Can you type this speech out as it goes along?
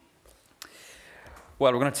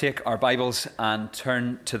Well, we're going to take our Bibles and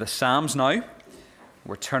turn to the Psalms now.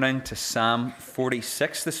 We're turning to Psalm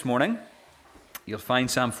 46 this morning. You'll find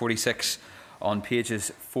Psalm 46 on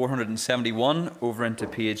pages 471 over into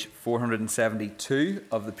page 472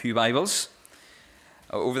 of the Pew Bibles.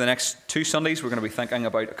 Over the next two Sundays, we're going to be thinking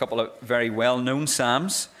about a couple of very well-known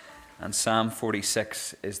Psalms, and Psalm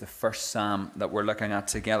 46 is the first Psalm that we're looking at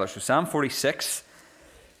together. So Psalm 46,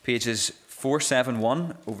 pages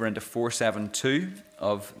 471 over into 472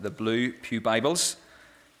 of the blue Pew Bibles.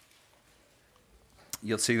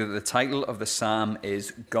 You'll see that the title of the psalm is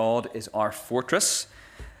God is Our Fortress.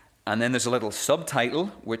 And then there's a little subtitle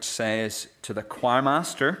which says, To the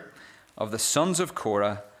choirmaster of the sons of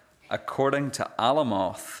Korah, according to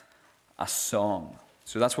Alamoth, a song.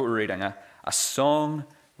 So that's what we're reading, a song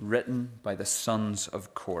written by the sons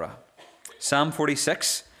of Korah. Psalm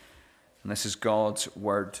 46, and this is God's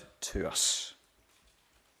word to us.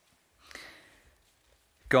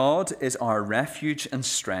 God is our refuge and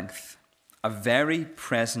strength, a very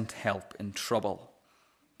present help in trouble.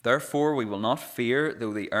 Therefore we will not fear,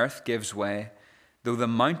 though the earth gives way, though the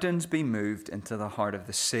mountains be moved into the heart of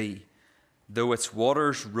the sea, though its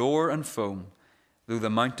waters roar and foam, though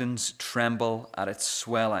the mountains tremble at its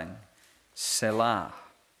swelling. Selah.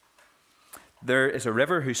 There is a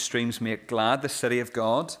river whose streams make glad the city of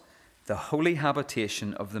God, the holy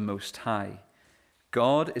habitation of the Most High.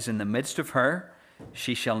 God is in the midst of her.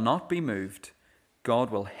 She shall not be moved. God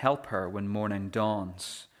will help her when morning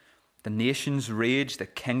dawns. The nations rage, the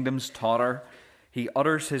kingdoms totter. He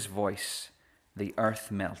utters his voice. The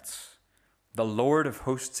earth melts. The Lord of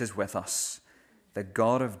hosts is with us. The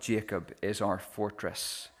God of Jacob is our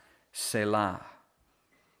fortress. Selah.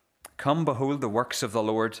 Come, behold the works of the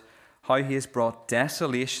Lord, how he has brought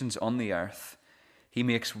desolations on the earth. He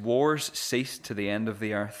makes wars cease to the end of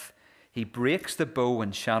the earth. He breaks the bow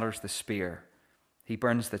and shatters the spear. He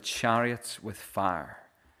burns the chariots with fire.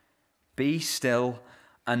 Be still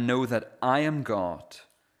and know that I am God.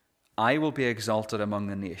 I will be exalted among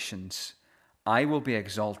the nations. I will be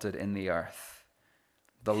exalted in the earth.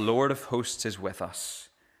 The Lord of hosts is with us.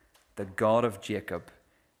 The God of Jacob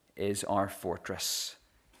is our fortress.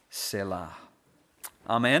 Selah.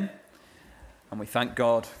 Amen. And we thank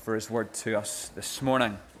God for his word to us this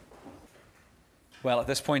morning. Well, at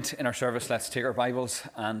this point in our service, let's take our Bibles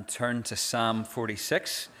and turn to Psalm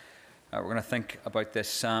 46. We're going to think about this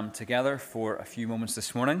psalm together for a few moments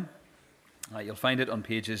this morning. You'll find it on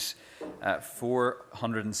pages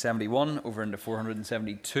 471 over into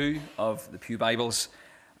 472 of the Pew Bibles,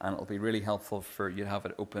 and it'll be really helpful for you to have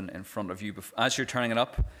it open in front of you as you're turning it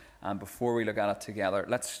up. And before we look at it together,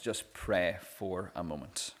 let's just pray for a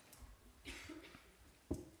moment.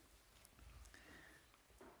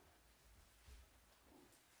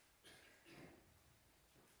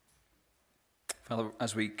 Father,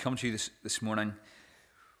 as we come to you this morning,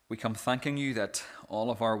 we come thanking you that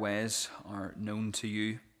all of our ways are known to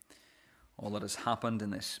you. All that has happened in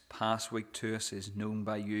this past week to us is known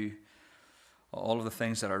by you. All of the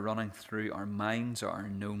things that are running through our minds are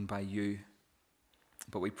known by you.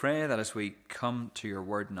 But we pray that as we come to your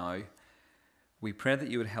word now, we pray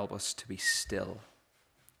that you would help us to be still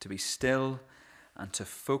and to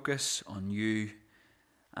focus on you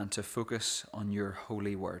and to focus on your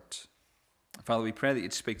holy word. Father, we pray that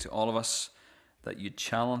you'd speak to all of us, that you'd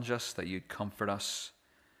challenge us, that you'd comfort us,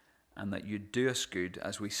 and that you'd do us good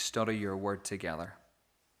as we study your word together.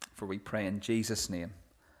 For we pray in Jesus' name.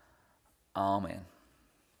 Amen.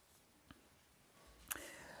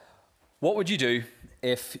 What would you do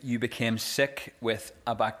if you became sick with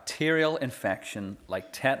a bacterial infection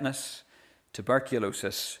like tetanus,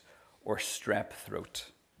 tuberculosis, or strep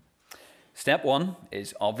throat? Step one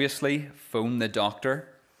is obviously phone the doctor.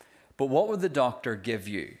 But what would the doctor give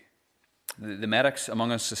you? The medics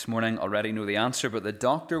among us this morning already know the answer, but the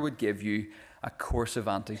doctor would give you a course of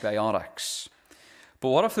antibiotics. But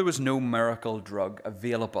what if there was no miracle drug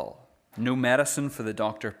available? No medicine for the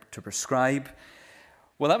doctor to prescribe?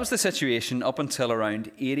 Well, that was the situation up until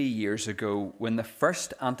around 80 years ago when the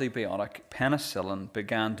first antibiotic, penicillin,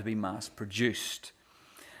 began to be mass-produced.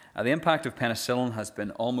 The impact of penicillin has been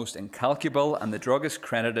almost incalculable, and the drug is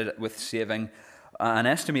credited with saving an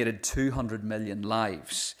estimated 200 million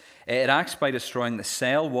lives. It acts by destroying the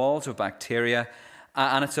cell walls of bacteria,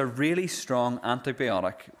 and it's a really strong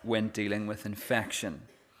antibiotic when dealing with infection.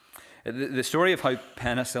 The story of how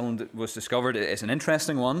penicillin was discovered is an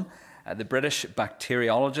interesting one. The British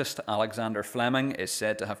bacteriologist Alexander Fleming is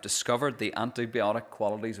said to have discovered the antibiotic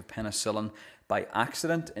qualities of penicillin by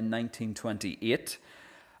accident in 1928.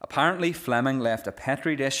 Apparently, Fleming left a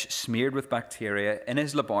petri dish smeared with bacteria in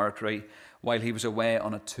his laboratory while he was away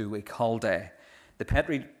on a 2-week holiday.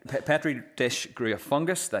 The Petri dish grew a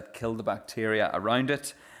fungus that killed the bacteria around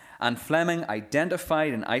it, and Fleming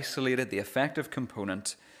identified and isolated the effective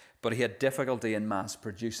component, but he had difficulty in mass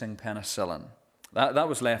producing penicillin. That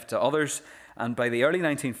was left to others, and by the early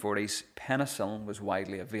 1940s, penicillin was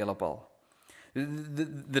widely available.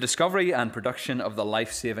 The discovery and production of the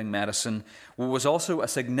life-saving medicine was also a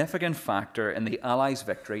significant factor in the Allies'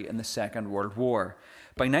 victory in the Second World War.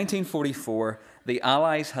 By 1944, the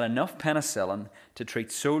Allies had enough penicillin to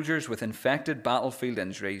treat soldiers with infected battlefield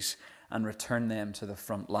injuries and return them to the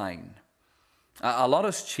front line. A lot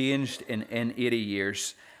has changed in 80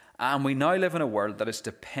 years, and we now live in a world that is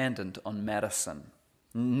dependent on medicine.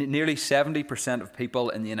 Nearly 70% of people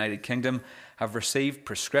in the United Kingdom have received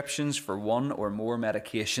prescriptions for one or more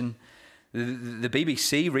medication. The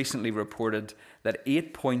BBC recently reported that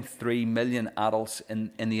 8.3 million adults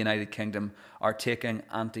in the United Kingdom are taking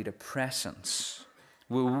antidepressants.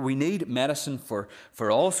 We need medicine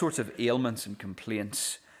for all sorts of ailments and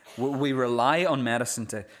complaints. We rely on medicine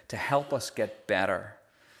to help us get better.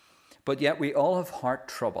 But yet we all have heart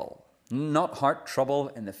trouble. Not heart trouble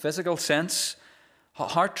in the physical sense,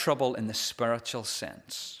 heart trouble in the spiritual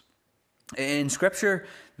sense. In Scripture,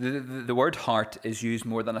 the word heart is used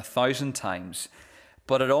more than 1,000 times,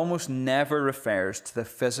 but it almost never refers to the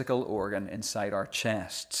physical organ inside our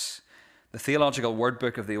chests. The Theological Word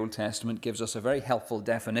Book of the Old Testament gives us a very helpful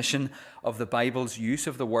definition of the Bible's use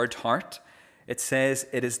of the word heart. It says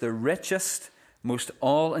it is the richest, most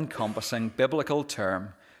all-encompassing biblical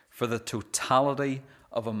term for the totality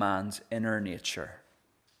of a man's inner nature.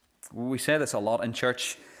 We say this a lot in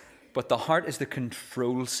church, but the heart is the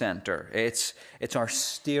control center. It's our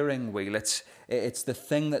steering wheel. It's the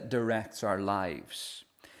thing that directs our lives.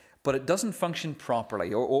 But it doesn't function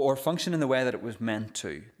properly or function in the way that it was meant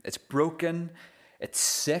to. It's broken, it's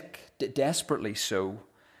sick, desperately so.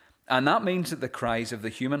 And that means that the cries of the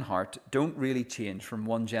human heart don't really change from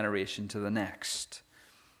one generation to the next.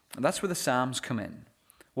 And that's where the Psalms come in.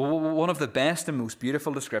 Well, one of the best and most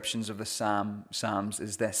beautiful descriptions of the Psalms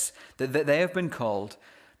is this, that they have been called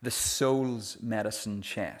the soul's medicine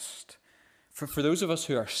chest. For those of us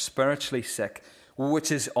who are spiritually sick,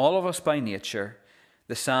 which is all of us by nature,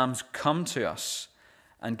 the Psalms come to us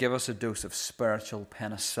and give us a dose of spiritual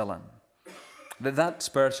penicillin. That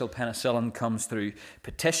spiritual penicillin comes through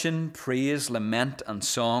petition, praise, lament, and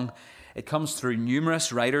song. It comes through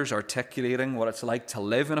numerous writers articulating what it's like to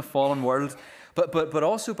live in a fallen world, but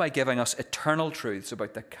also by giving us eternal truths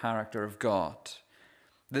about the character of God.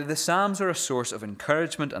 The Psalms are a source of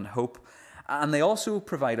encouragement and hope, and they also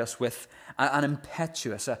provide us with an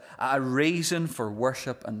impetus, a reason for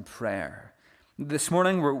worship and prayer. This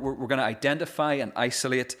morning we're going to identify and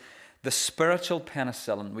isolate the spiritual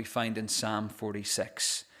penicillin we find in Psalm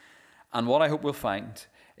 46. And what I hope we'll find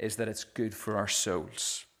is that it's good for our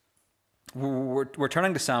souls. We're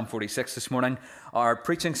turning to Psalm 46 this morning. Our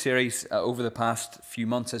preaching series over the past few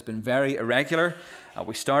months has been very irregular.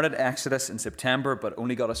 We started Exodus in September, but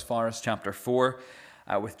only got as far as chapter 4.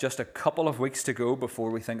 With just a couple of weeks to go before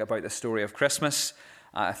we think about the story of Christmas,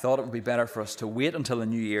 I thought it would be better for us to wait until the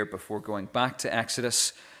new year before going back to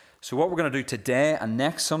Exodus. So what we're going to do today and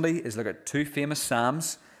next Sunday is look at two famous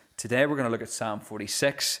Psalms. Today we're going to look at Psalm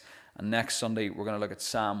 46, and next Sunday we're going to look at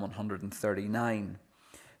Psalm 139.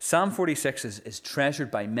 Psalm 46 is treasured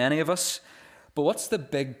by many of us, but what's the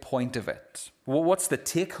big point of it? What's the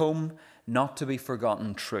take-home,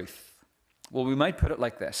 not-to-be-forgotten truth? Well, we might put it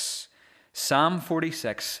like this. Psalm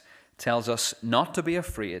 46 tells us not to be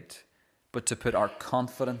afraid, but to put our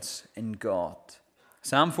confidence in God.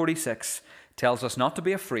 Psalm 46 tells us not to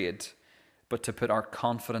be afraid, but to put our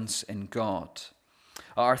confidence in God.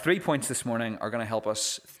 Our 3 points this morning are going to help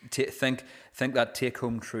us think that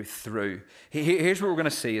take-home truth through. Here's what we're going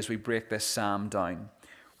to see as we break this psalm down.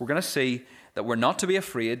 We're going to see that we're not to be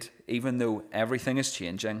afraid even though everything is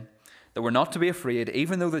changing, that we're not to be afraid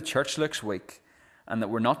even though the church looks weak, and that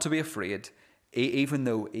we're not to be afraid even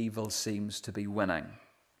though evil seems to be winning.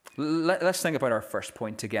 Let's think about our first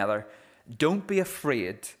point together. Don't be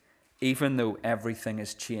afraid even though everything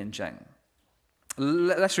is changing.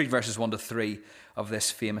 Let's read verses 1 to 3 of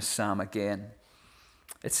this famous psalm again.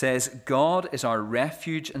 It says, God is our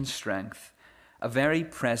refuge and strength, a very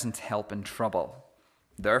present help in trouble.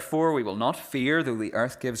 Therefore we will not fear though the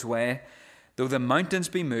earth gives way, though the mountains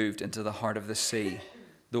be moved into the heart of the sea,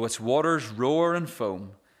 though its waters roar and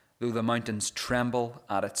foam, though the mountains tremble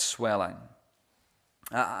at its swelling.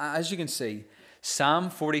 As you can see, Psalm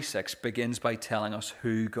 46 begins by telling us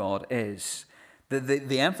who God is.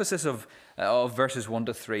 The emphasis of verses 1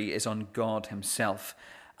 to 3 is on God himself,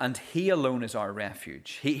 and he alone is our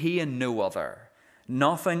refuge. He and no other.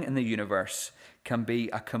 Nothing in the universe can be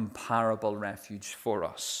a comparable refuge for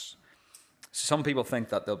us. Some people think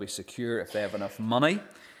that they'll be secure if they have enough money.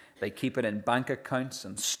 They keep it in bank accounts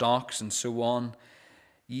and stocks and so on.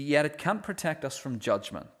 Yet it can't protect us from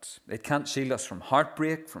judgment. It can't shield us from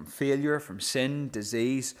heartbreak, from failure, from sin,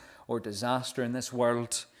 disease, or disaster in this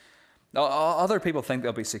world. Other people think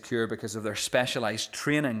they'll be secure because of their specialized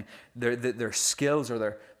training, their skills,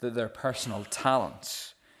 or their personal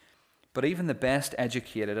talents. But even the best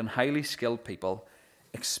educated and highly skilled people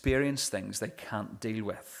experience things they can't deal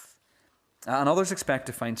with. And others expect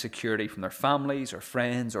to find security from their families or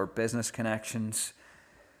friends or business connections.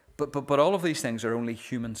 But all of these things are only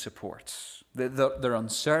human supports. They're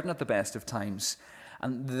uncertain at the best of times,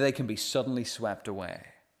 and they can be suddenly swept away.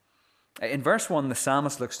 In verse 1, the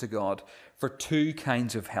psalmist looks to God for two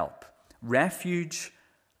kinds of help: refuge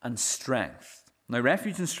and strength. Now,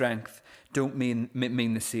 refuge and strength don't mean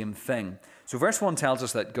the same thing. So verse 1 tells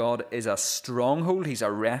us that God is a stronghold, he's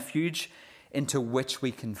a refuge into which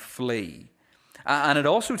we can flee. And it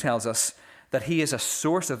also tells us that he is a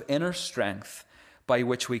source of inner strength by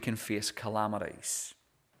which we can face calamities.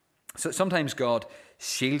 So sometimes God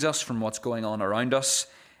shields us from what's going on around us.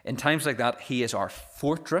 In times like that, he is our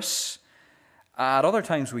fortress. At other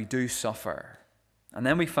times, we do suffer. And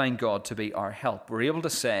then we find God to be our help. We're able to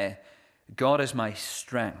say, God is my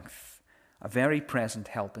strength, a very present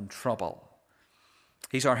help in trouble.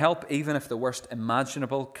 He's our help even if the worst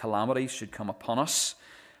imaginable calamities should come upon us.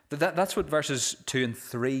 That's what verses 2 and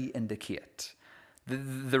 3 indicate.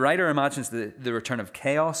 The writer imagines the return of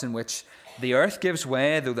chaos in which the earth gives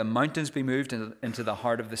way, though the mountains be moved into the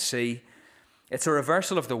heart of the sea. It's a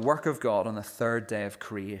reversal of the work of God on the third day of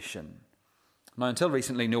creation. Now, until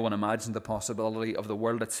recently, no one imagined the possibility of the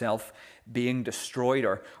world itself being destroyed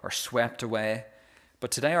or swept away.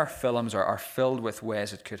 But today our films are filled with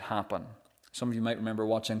ways it could happen. Some of you might remember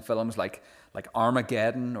watching films like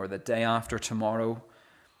Armageddon or The Day After Tomorrow.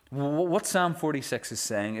 What Psalm 46 is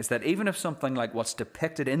saying is that even if something like what's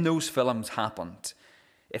depicted in those films happened,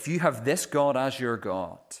 if you have this God as your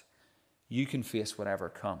God, you can face whatever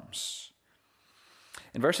comes.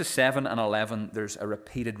 In verses 7 and 11, there's a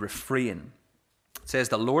repeated refrain. It says,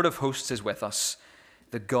 "The Lord of hosts is with us.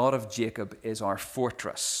 The God of Jacob is our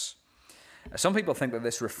fortress." Some people think that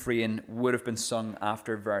this refrain would have been sung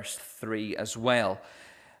after verse 3 as well.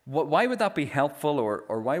 Why would that be helpful,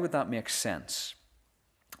 or why would that make sense?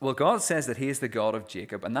 Well, God says that he is the God of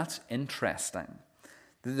Jacob, and that's interesting.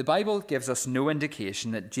 The Bible gives us no indication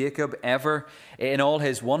that Jacob ever, in all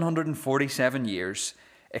his 147 years,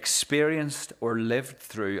 experienced or lived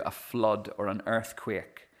through a flood or an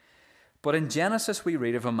earthquake. But in Genesis, we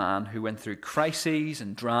read of a man who went through crises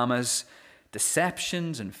and dramas,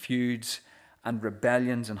 deceptions and feuds, and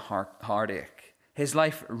rebellions and heartache. His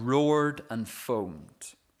life roared and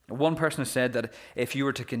foamed. One person has said that if you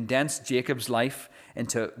were to condense Jacob's life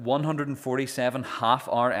into 147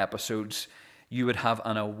 half-hour episodes, you would have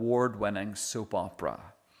an award-winning soap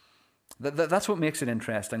opera. That's what makes it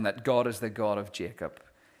interesting, that God is the God of Jacob.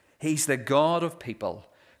 He's the God of people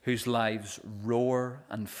whose lives roar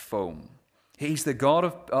and foam. He's the God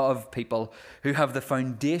of people who have the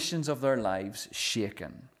foundations of their lives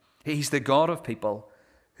shaken. He's the God of people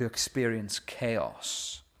who experience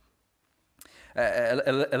chaos.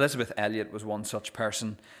 Elizabeth Elliot was one such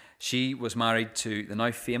person. She was married to the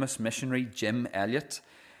now famous missionary Jim Elliot.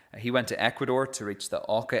 He went to Ecuador to reach the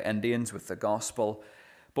Auca Indians with the gospel,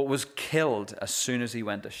 but was killed as soon as he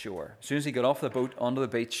went ashore. As soon as he got off the boat onto the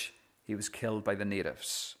beach, he was killed by the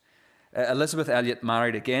natives. Elizabeth Elliot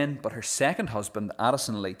married again, but her second husband,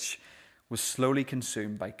 Addison Leach, was slowly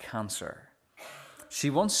consumed by cancer. She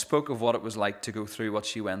once spoke of what it was like to go through what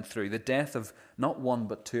she went through, the death of not one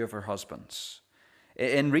but two of her husbands.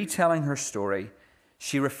 In retelling her story,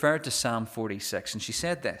 she referred to Psalm 46, and she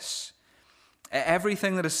said this: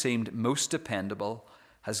 "Everything that has seemed most dependable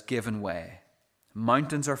has given way.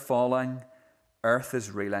 Mountains are falling, earth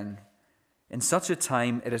is reeling. In such a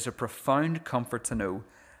time, it is a profound comfort to know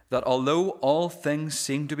that although all things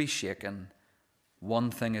seem to be shaken,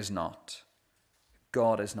 one thing is not.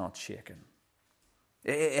 God is not shaken."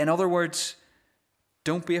 In other words,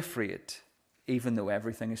 don't be afraid, even though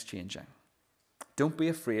everything is changing. Don't be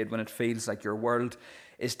afraid when it feels like your world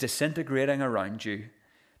is disintegrating around you.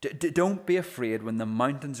 Don't be afraid when the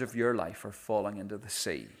mountains of your life are falling into the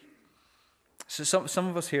sea. So some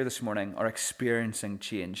of us here this morning are experiencing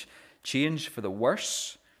change. Change for the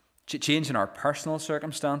worse, change in our personal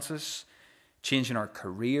circumstances, change in our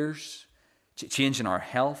careers, change in our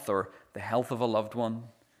health or the health of a loved one.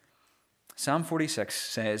 Psalm 46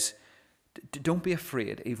 says, don't be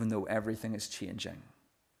afraid even though everything is changing.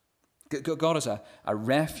 God is a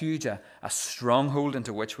refuge, a stronghold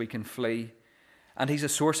into which we can flee. And he's a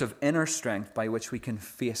source of inner strength by which we can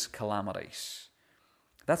face calamities.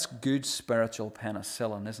 That's good spiritual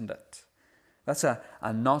penicillin, isn't it? That's a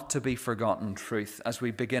not to be forgotten truth as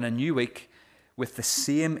we begin a new week with the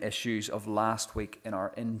same issues of last week in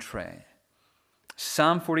our in tray.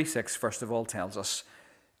 Psalm 46, first of all, tells us,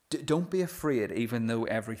 don't be afraid even though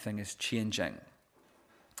everything is changing.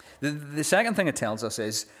 The second thing it tells us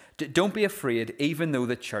is, don't be afraid even though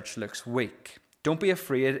the church looks weak. Don't be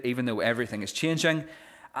afraid even though everything is changing.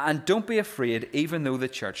 And don't be afraid even though the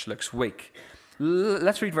church looks weak.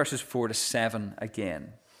 Let's read verses 4 to 7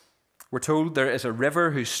 again. We're told there is a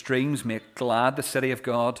river whose streams make glad the city of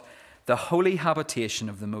God, the holy habitation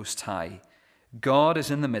of the Most High. God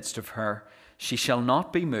is in the midst of her. She shall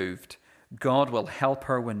not be moved. God will help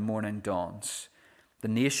her when morning dawns. The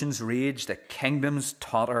nations rage, the kingdoms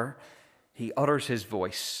totter. He utters his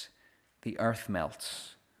voice. The earth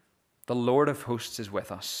melts. The Lord of hosts is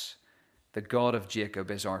with us. The God of Jacob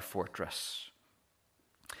is our fortress.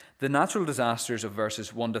 The natural disasters of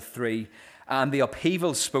verses 1 to 3 and the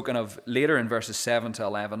upheavals spoken of later in verses 7 to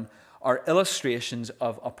 11 are illustrations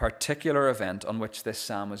of a particular event on which this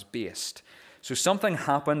psalm is based. So something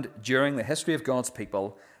happened during the history of God's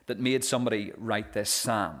people that made somebody write this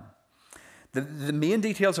psalm. The main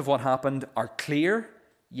details of what happened are clear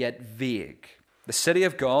yet vague. The city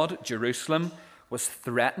of God, Jerusalem, was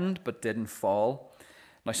threatened but didn't fall.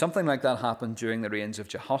 Now, something like that happened during the reigns of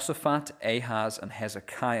Jehoshaphat, Ahaz, and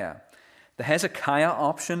Hezekiah. The Hezekiah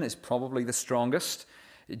option is probably the strongest.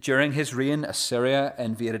 During his reign, Assyria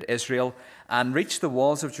invaded Israel and reached the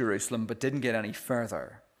walls of Jerusalem but didn't get any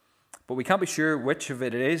further. But we can't be sure which of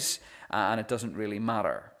it is, and it doesn't really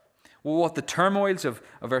matter. Well, what the turmoils of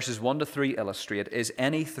verses 1 to 3 illustrate is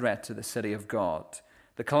any threat to the city of God.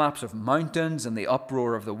 The collapse of mountains and the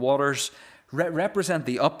uproar of the waters represent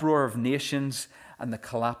the uproar of nations and the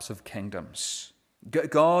collapse of kingdoms.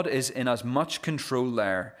 God is in as much control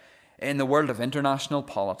there in the world of international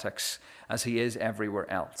politics as he is everywhere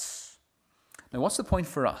else. Now, what's the point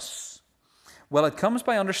for us? Well, it comes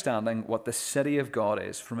by understanding what the city of God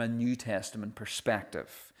is from a New Testament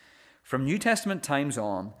perspective. From New Testament times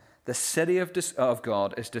on, the city of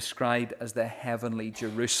God is described as the heavenly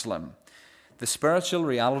Jerusalem. The spiritual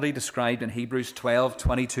reality described in Hebrews 12,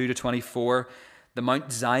 22 to 24, the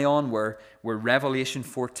Mount Zion where Revelation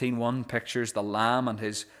 14:1 pictures the Lamb and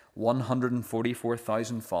his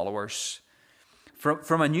 144,000 followers.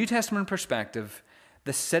 From a New Testament perspective,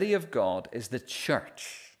 the city of God is the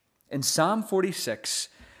church. In Psalm 46,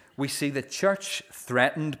 we see the church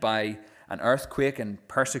threatened by an earthquake and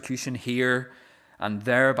persecution here and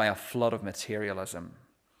there by a flood of materialism.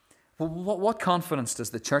 Well, what confidence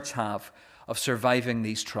does the church have of surviving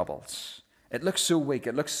these troubles? It looks so weak,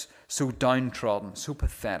 it looks so downtrodden, so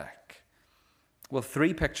pathetic. Well,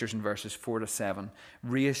 3 pictures in verses 4 to 7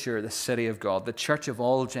 reassure the city of God, the church of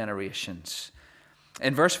all generations.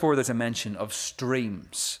 In verse 4, there's a mention of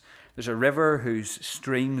streams. There's a river whose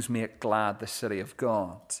streams make glad the city of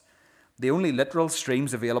God. The only literal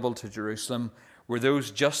streams available to Jerusalem were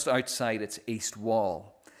those just outside its east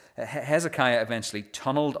wall. Hezekiah eventually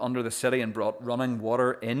tunneled under the city and brought running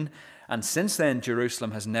water in, and since then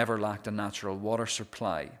Jerusalem has never lacked a natural water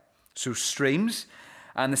supply. So streams,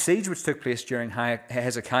 and the siege which took place during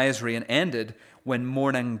Hezekiah's reign ended when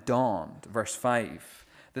morning dawned, verse 5.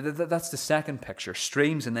 That's the second picture,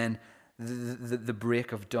 streams and then the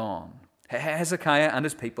break of dawn. Hezekiah and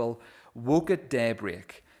his people woke at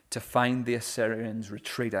daybreak to find the Assyrians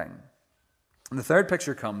retreating. And the third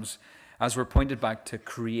picture comes as we're pointed back to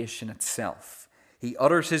creation itself. He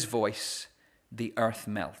utters his voice, the earth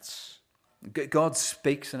melts. God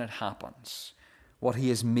speaks and it happens. What he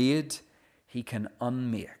has made, he can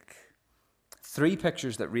unmake. 3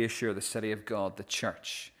 pictures that reassure the city of God, the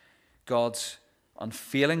church. God's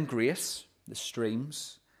unfailing grace, the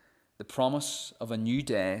streams, the promise of a new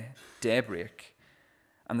day, daybreak,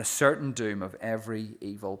 and the certain doom of every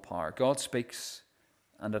evil power. God speaks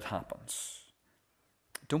and it happens.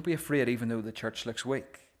 Don't be afraid even though the church looks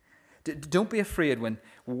weak. Don't be afraid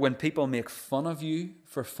when people make fun of you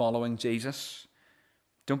for following Jesus.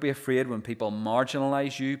 Don't be afraid when people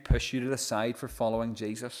marginalize you, push you to the side for following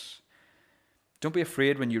Jesus. Don't be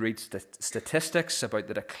afraid when you read statistics about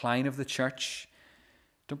the decline of the church.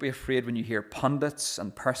 Don't be afraid when you hear pundits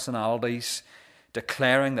and personalities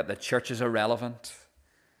declaring that the church is irrelevant.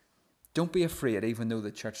 Don't be afraid even though the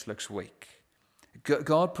church looks weak.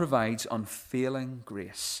 God provides unfailing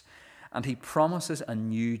grace, and he promises a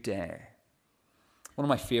new day. One of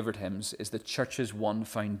my favorite hymns is The Church's One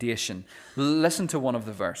Foundation. Listen to one of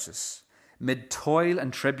the verses. mid toil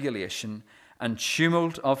and tribulation and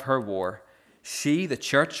tumult of her war, she, the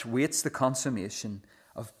church, waits the consummation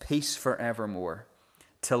of peace forevermore,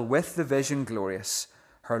 till with the vision glorious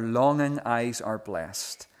her longing eyes are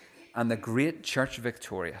blessed, and the great church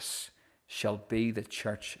victorious shall be the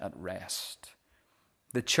church at rest.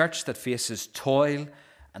 The church that faces toil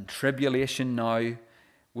and tribulation now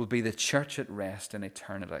will be the church at rest in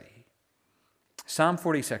eternity. Psalm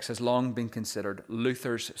 46 has long been considered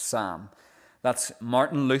Luther's psalm. That's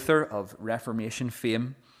Martin Luther of Reformation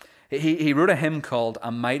fame. He wrote a hymn called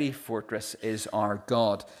 "A Mighty Fortress is Our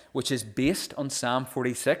God," which is based on Psalm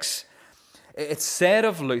 46. It's said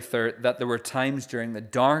of Luther that there were times during the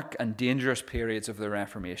dark and dangerous periods of the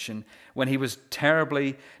Reformation when he was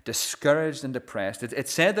terribly discouraged and depressed.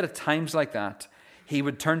 It's said that at times like that, he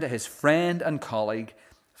would turn to his friend and colleague,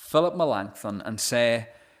 Philip Melanchthon, and say,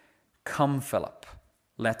 "Come, Philip,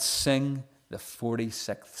 let's sing the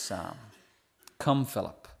 46th Psalm." Come,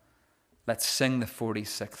 Philip, let's sing the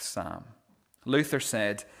 46th Psalm. Luther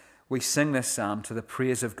said, we sing this psalm to the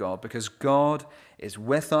praise of God because God is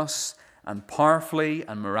with us and powerfully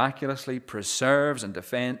and miraculously preserves and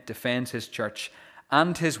defends his church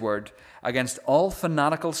and his word against all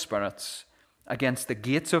fanatical spirits, against the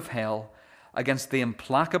gates of hell, against the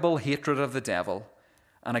implacable hatred of the devil,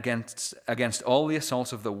 and against all the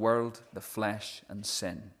assaults of the world, the flesh, and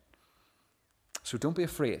sin. So don't be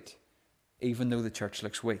afraid, even though the church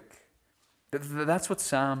looks weak. That's what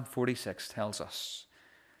Psalm 46 tells us.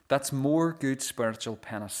 That's more good spiritual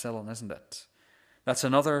penicillin, isn't it? That's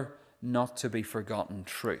another not to be forgotten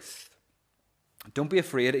truth. Don't be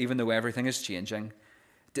afraid, even though everything is changing.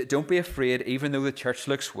 Don't be afraid, even though the church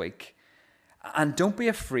looks weak. And don't be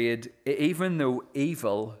afraid, even though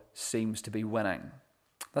evil seems to be winning.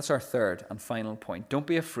 That's our third and final point. Don't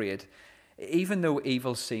be afraid, even though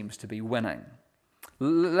evil seems to be winning.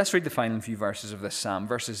 Let's read the final few verses of this psalm,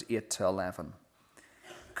 verses 8 to 11.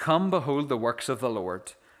 Come, behold the works of the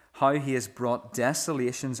Lord, how he has brought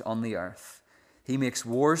desolations on the earth. He makes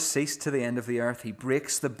wars cease to the end of the earth. He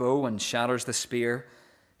breaks the bow and shatters the spear.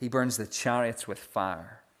 He burns the chariots with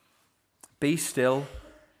fire. Be still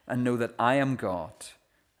and know that I am God.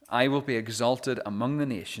 I will be exalted among the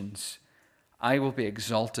nations. I will be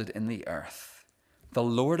exalted in the earth. The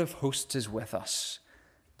Lord of hosts is with us.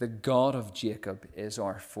 The God of Jacob is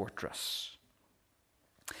our fortress.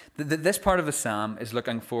 This part of the psalm is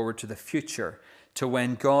looking forward to the future, to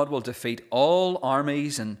when God will defeat all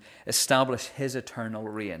armies and establish his eternal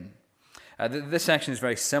reign. This section is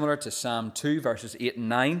very similar to Psalm 2, verses 8 and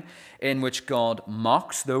 9, in which God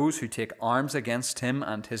mocks those who take arms against him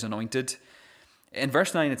and his anointed. In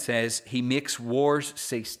verse 9 it says, he makes wars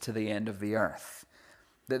cease to the end of the earth.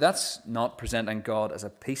 That's not presenting God as a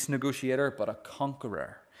peace negotiator, but a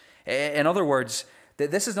conqueror. In other words,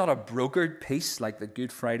 this is not a brokered peace like the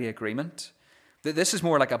Good Friday Agreement. This is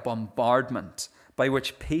more like a bombardment by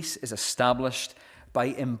which peace is established by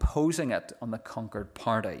imposing it on the conquered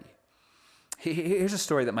party. Here's a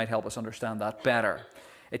story that might help us understand that better.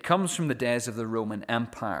 It comes from the days of the Roman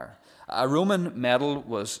Empire. A Roman medal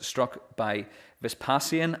was struck by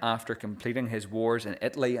Vespasian after completing his wars in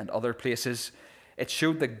Italy and other places. It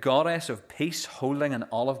showed the goddess of peace holding an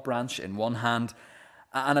olive branch in one hand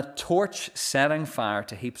and a torch setting fire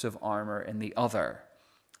to heaps of armor in the other.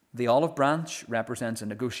 The olive branch represents a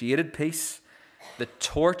negotiated peace. The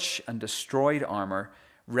torch and destroyed armor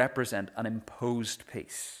represent an imposed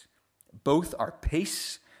peace. Both are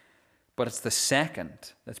peace, but it's the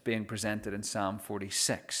second that's being presented in Psalm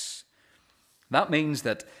 46. That means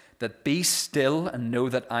that be still and know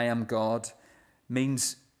that I am God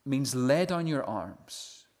means lay down your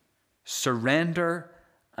arms, surrender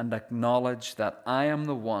and acknowledge that I am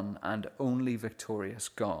the one and only victorious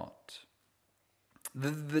God.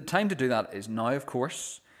 The time to do that is now, of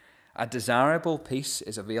course. A desirable peace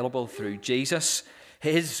is available through Jesus.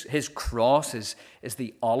 His cross is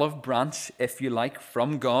the olive branch, if you like,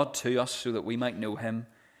 from God to us so that we might know him.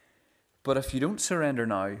 But if you don't surrender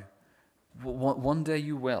now, one day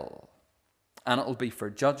you will. And it'll be for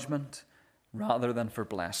judgment rather than for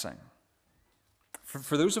blessing.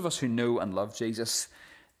 For those of us who know and love Jesus,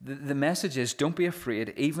 the message is don't be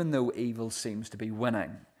afraid even though evil seems to be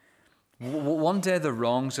winning. One day the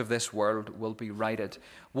wrongs of this world will be righted.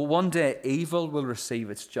 One day evil will receive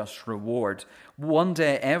its just reward. One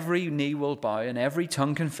day every knee will bow and every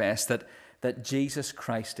tongue confess that Jesus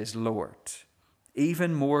Christ is Lord.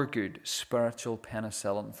 Even more good spiritual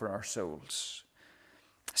penicillin for our souls.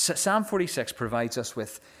 Psalm 46 provides us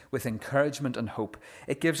with encouragement and hope.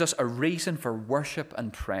 It gives us a reason for worship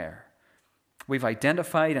and prayer. We've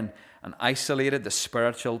identified and isolated the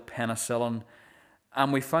spiritual penicillin,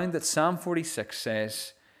 And we found that Psalm 46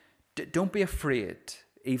 says, don't be afraid,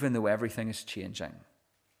 even though everything is changing.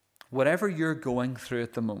 Whatever you're going through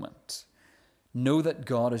at the moment, know that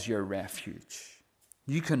God is your refuge.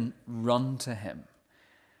 You can run to him.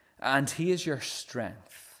 And he is your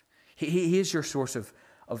strength. He is your source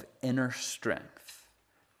of inner strength.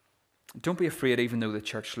 Don't be afraid, even though the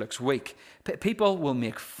church looks weak. People will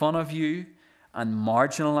make fun of you and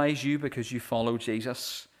marginalize you because you follow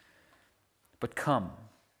Jesus. But come,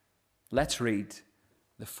 let's read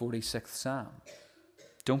the 46th Psalm.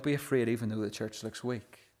 Don't be afraid, even though the church looks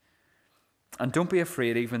weak. And don't be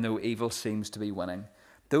afraid, even though evil seems to be winning.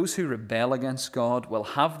 Those who rebel against God will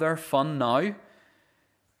have their fun now,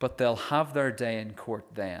 but they'll have their day in court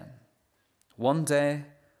then. One day,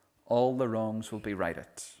 all the wrongs will be righted.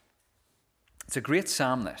 It's a great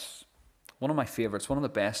psalm, this. One of my favourites, one of the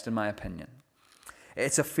best in my opinion.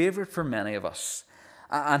 It's a favourite for many of us.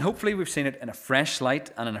 And hopefully we've seen it in a fresh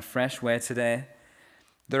light and in a fresh way today.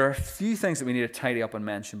 There are a few things that we need to tidy up and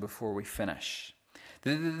mention before we finish.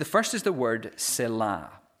 The first is the word Selah.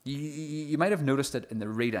 You might have noticed it in the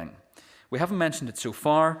reading. We haven't mentioned it so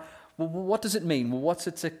far. Well, what does it mean? Well, what's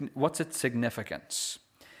its significance?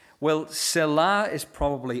 Well, Selah is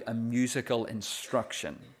probably a musical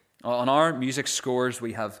instruction. On our music scores,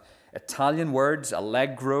 we have Italian words,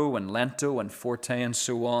 allegro and lento and forte and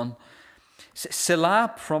so on.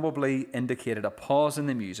 Selah probably indicated a pause in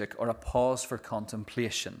the music or a pause for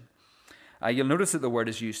contemplation. You'll notice that the word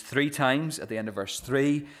is used 3 times at the end of verse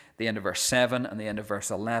 3, the end of verse 7, and the end of verse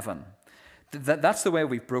 11. That's the way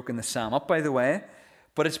we've broken the psalm up, by the way,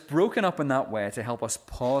 but it's broken up in that way to help us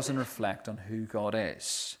pause and reflect on who God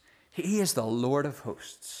is. He is the Lord of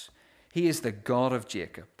hosts. He is the God of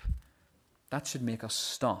Jacob. That should make us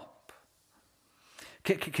stop.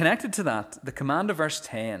 Connected to that, the command of verse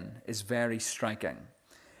 10 is very striking.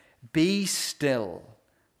 Be still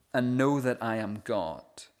and know that I am God.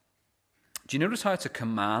 Do you notice how it's a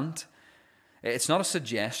command? It's not a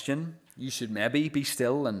suggestion. You should maybe be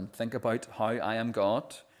still and think about how I am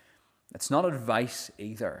God. It's not advice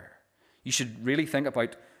either. You should really think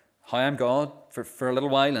about how I am God for a little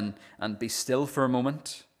while and be still for a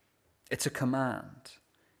moment. It's a command.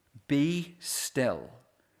 Be still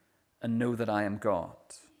and know that I am God.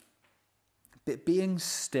 Being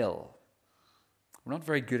still. We're not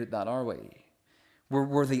very good at that, are we?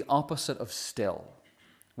 We're the opposite of still.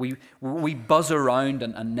 We buzz around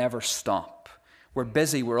and never stop. We're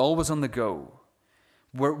busy. We're always on the go.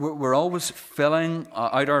 We're always filling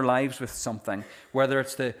out our lives with something, whether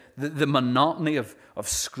it's the monotony of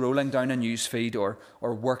scrolling down a newsfeed or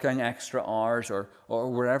working extra hours or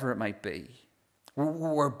wherever it might be.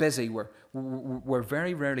 We're busy. We're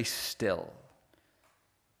very rarely still.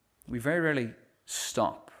 We very rarely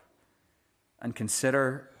stop and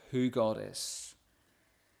consider who God is.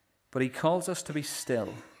 But he calls us to be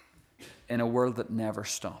still in a world that never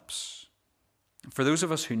stops. For those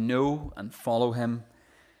of us who know and follow him,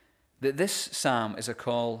 this psalm is a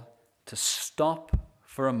call to stop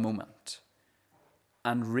for a moment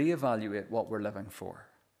and reevaluate what we're living for.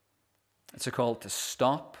 It's a call to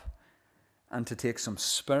stop and to take some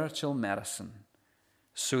spiritual medicine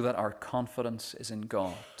so that our confidence is in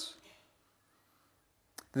God.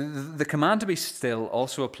 The command to be still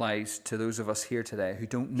also applies to those of us here today who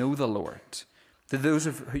don't know the Lord, to those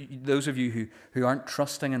of you who aren't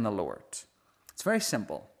trusting in the Lord. It's very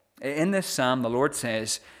simple. In this psalm, the Lord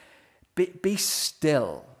says, be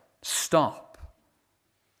still, stop,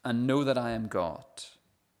 and know that I am God,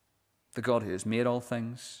 the God who has made all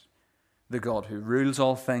things, the God who rules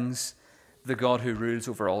all things, the God who rules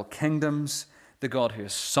over all kingdoms, the God who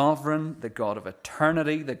is sovereign, the God of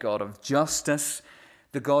eternity, the God of justice,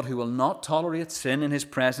 the God who will not tolerate sin in his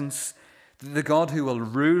presence, the God who will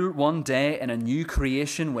rule one day in a new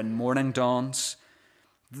creation when morning dawns,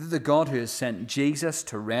 the God who has sent Jesus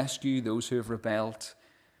to rescue those who have rebelled,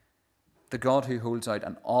 the God who holds out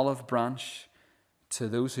an olive branch to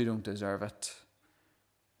those who don't deserve it,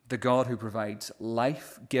 the God who provides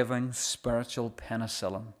life-giving spiritual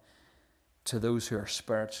penicillin to those who are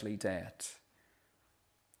spiritually dead.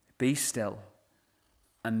 Be still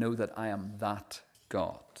and know that I am that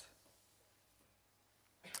God.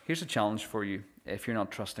 Here's a challenge for you if you're not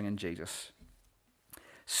trusting in Jesus.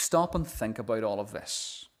 Stop and think about all of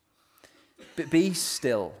this. Be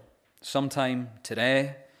still sometime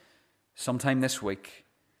today, sometime this week,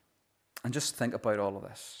 and just think about all of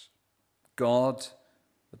this. God,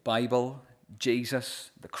 the Bible,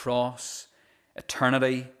 Jesus, the cross,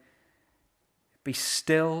 eternity. Be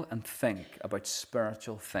still and think about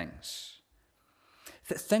spiritual things.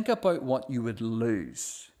 Think about what you would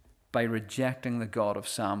lose by rejecting the God of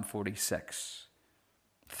Psalm 46.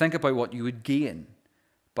 Think about what you would gain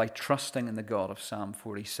by trusting in the God of Psalm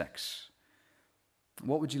 46.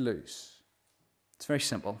 What would you lose? It's very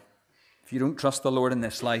simple. If you don't trust the Lord in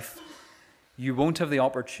this life, you won't have the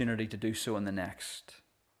opportunity to do so in the next.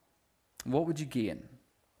 What would you gain?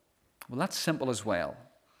 Well, that's simple as well.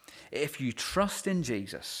 If you trust in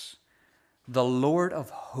Jesus, the Lord of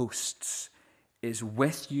hosts is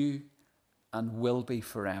with you and will be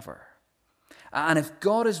forever. And if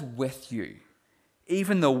God is with you,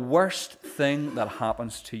 even the worst thing that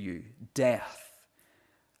happens to you, death,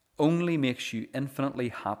 only makes you infinitely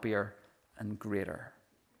happier and greater.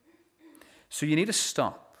 So you need to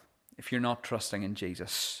stop if you're not trusting in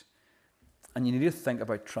Jesus, and you need to think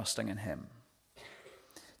about trusting in him.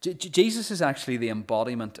 Jesus is actually the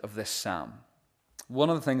embodiment of this psalm. One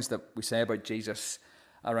of the things that we say about Jesus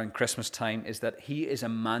around Christmas time is that he is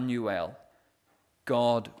Emmanuel,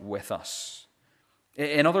 God with us.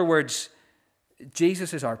 In other words,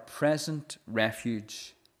 Jesus is our present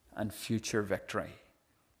refuge and future victory.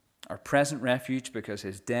 Our present refuge because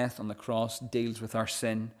his death on the cross deals with our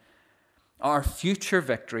sin. Our future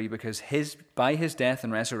victory because by his death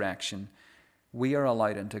and resurrection, we are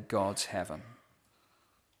allowed into God's heaven.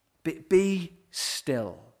 Be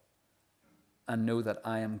still and know that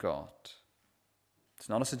I am God. It's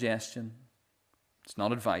not a suggestion. It's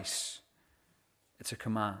not advice. It's a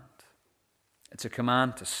command. It's a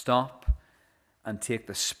command to stop and take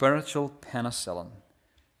the spiritual penicillin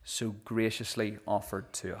so graciously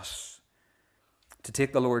offered to us. To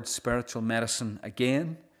take the Lord's spiritual medicine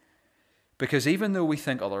again, because even though we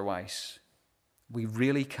think otherwise, we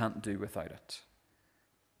really can't do without it.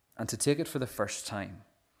 And to take it for the first time,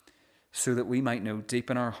 so that we might know deep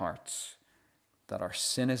in our hearts that our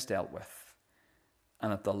sin is dealt with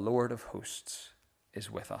and that the Lord of hosts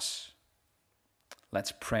is with us.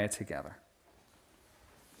 Let's pray together.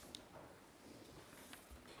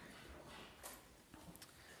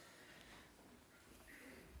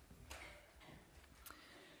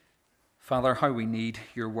 Father, how we need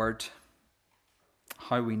your word,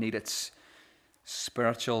 how we need its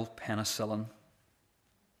spiritual penicillin.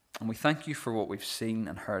 And we thank you for what we've seen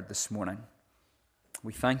and heard this morning.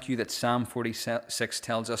 We thank you that Psalm 46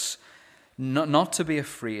 tells us not to be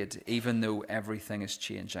afraid, even though everything is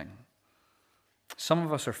changing. Some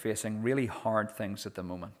of us are facing really hard things at the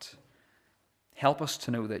moment. Help us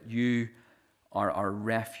to know that you are our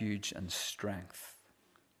refuge and strength.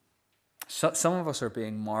 Some of us are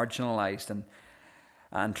being marginalized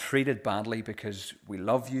and treated badly because we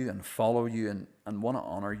love you and follow you and want to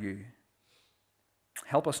honor you.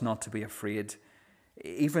 Help us not to be afraid,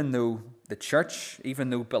 even though the church, even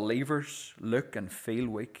though believers look and feel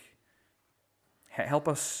weak. Help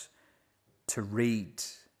us to read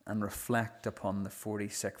and reflect upon the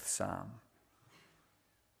 46th Psalm.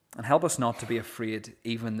 And help us not to be afraid,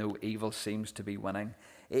 even though evil seems to be winning,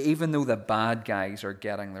 even though the bad guys are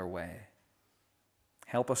getting their way.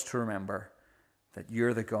 Help us to remember that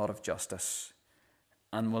you're the God of justice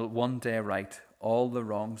and will one day right all the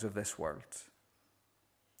wrongs of this world.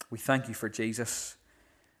 We thank you for Jesus.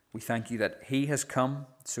 We thank you that he has come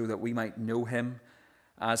so that we might know him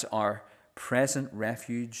as our present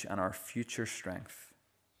refuge and our future strength.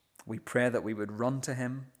 We pray that we would run to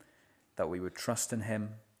him, that we would trust in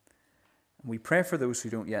him. And we pray for those who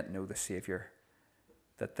don't yet know the Saviour,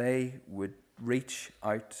 that they would reach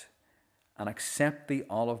out and accept the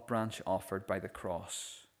olive branch offered by the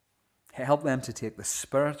cross. Help them to take the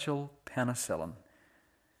spiritual penicillin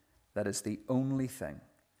that is the only thing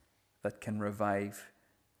that can revive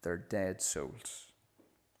their dead souls.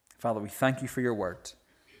 Father, we thank you for your word.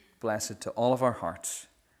 Bless it to all of our hearts.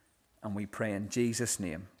 And we pray in Jesus'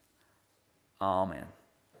 name. Amen.